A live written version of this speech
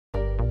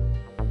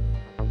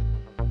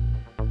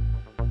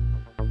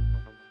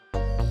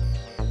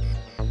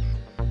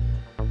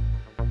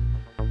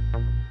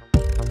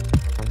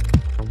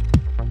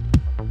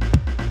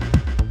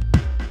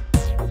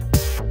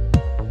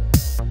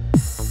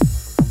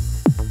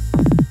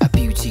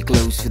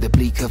glows through the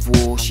bleak of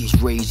war. She's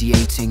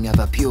radiating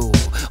ever pure,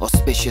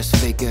 auspicious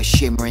figure,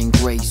 shimmering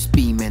grace,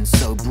 beaming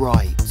so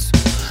bright.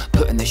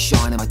 Putting the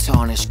shine on my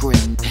tarnished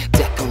grin,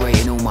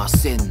 decorating all my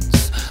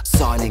sins.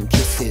 Silent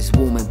kisses,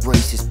 warm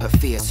embraces, put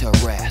fear to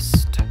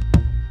rest.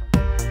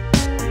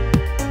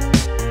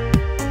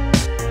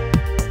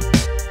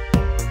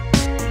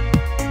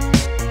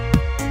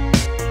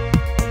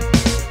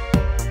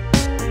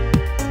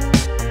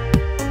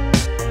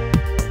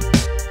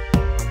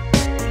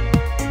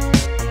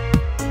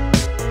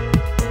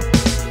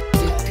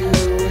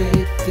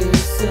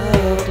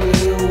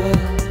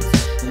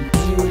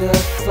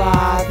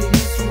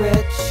 These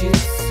wretched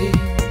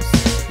scenes,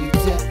 you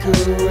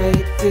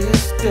decorate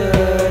this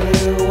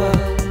dirty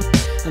world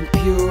and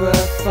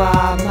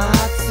purify my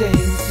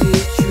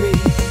tainted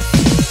dreams.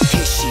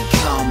 Here she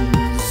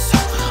comes,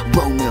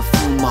 roaming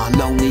through my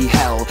lonely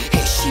hell.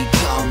 Here she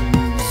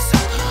comes,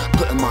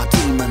 putting my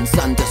demons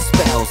under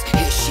spells.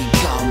 Here she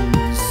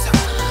comes,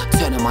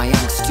 turning my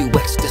angst to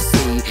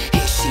ecstasy.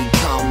 Here she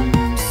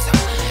comes,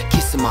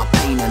 kissing my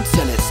pain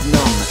until it's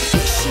numb.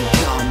 Here she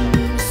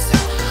comes,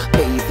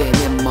 bathing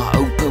in my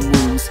open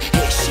wounds.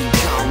 Here she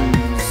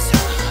comes,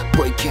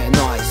 breaking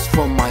ice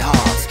from my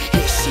heart.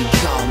 Here she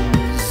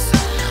comes,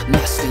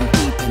 nesting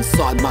deep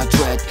inside my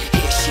dread.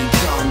 Here she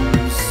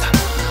comes,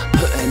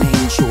 putting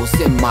angels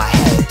in my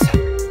head.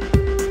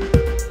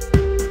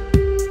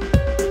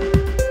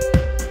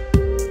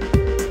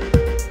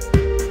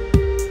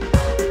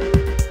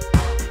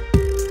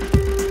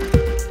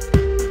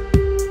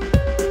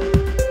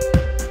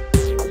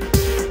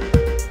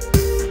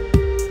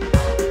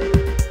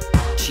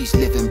 She's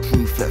living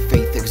proof that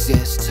faith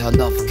exists. Her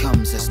love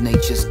comes as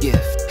nature's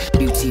gift.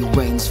 Beauty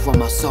rains from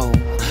my soul,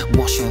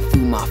 washing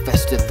through my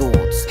festered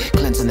thoughts,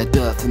 cleansing the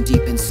dirt from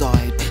deep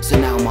inside. So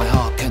now my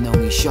heart can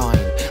only shine.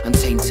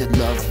 Untainted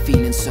love,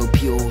 feeling so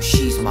pure.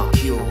 She's my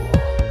cure.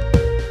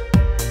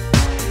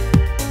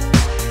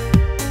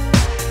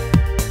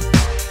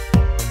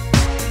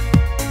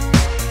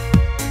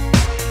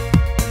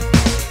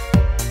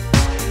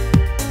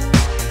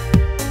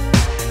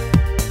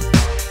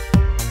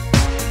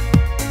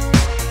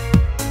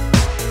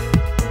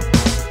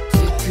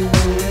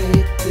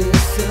 Decorate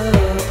this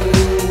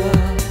ugly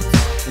world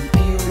and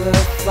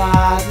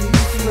purify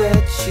these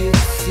wretched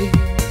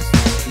scenes.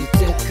 You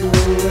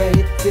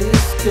decorate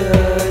this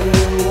dirty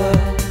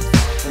world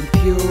and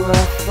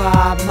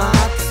purify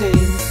my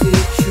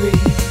tainted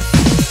dreams.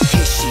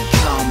 Here she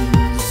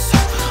comes,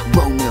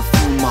 roaming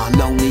through my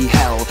lonely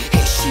hell.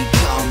 Here she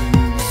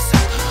comes,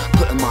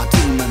 putting my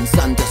demons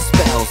under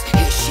spells.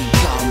 Here she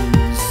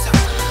comes,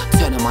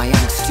 turning my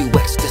angst to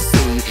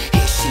ecstasy.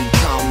 Here she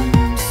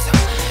comes,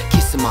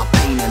 kissing my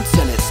pain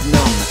until it's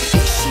numb.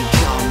 Here she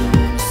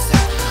comes,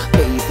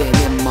 bathing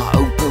in my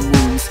open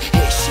wounds.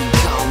 Here she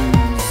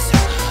comes,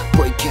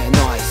 breaking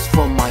ice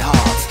from my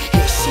heart.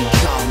 Here she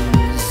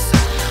comes,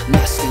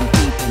 nesting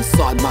deep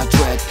inside my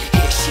dread.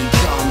 Here she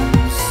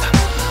comes,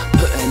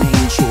 putting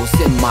angels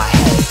in my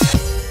head.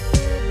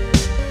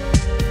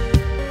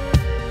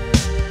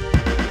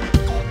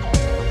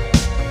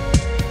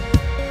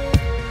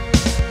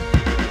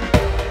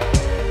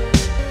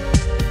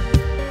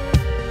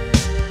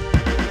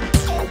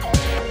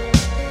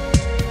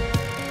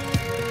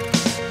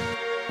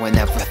 When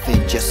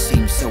everything just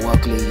seems so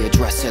ugly, you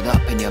dress it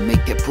up and you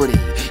make it pretty.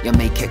 You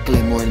make it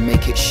glimmer and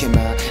make it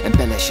shimmer,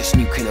 embellish this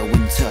nuclear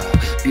winter.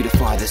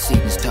 Beautify the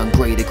seasons, turn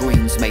grey to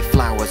greens, make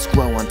flowers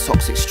grow on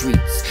toxic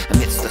streets.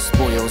 Amidst the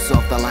spoils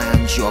of the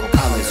land, your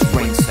colours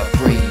reign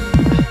supreme.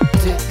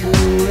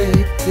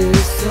 Decorate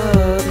this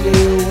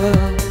ugly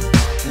world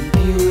and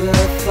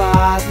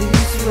beautify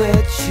these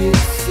wretched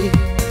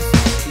scenes.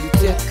 You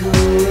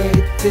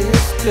decorate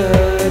this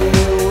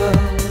dirty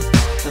world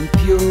and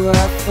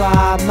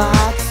purify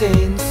my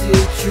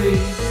tainted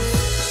dreams.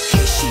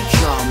 Here she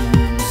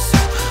comes,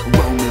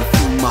 roaming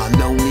through my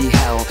lonely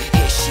hell.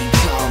 Here she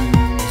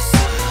comes,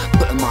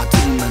 putting my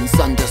demons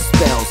under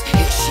spells.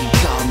 Here she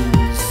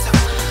comes,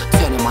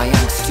 turning my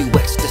angst to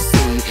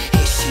ecstasy.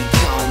 Here she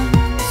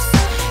comes,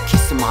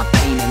 kissing my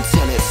pain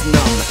until it's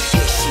numb.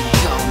 Here she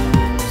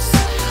comes,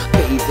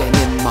 bathing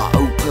in my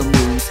open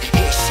wounds.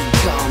 Here she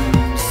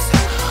comes,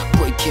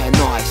 breaking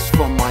ice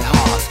from my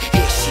heart.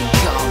 Here she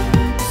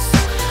comes,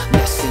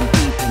 nesting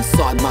deep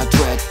inside my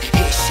dread.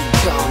 Here she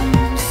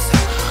comes,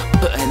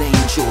 putting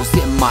angels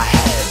in my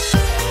head.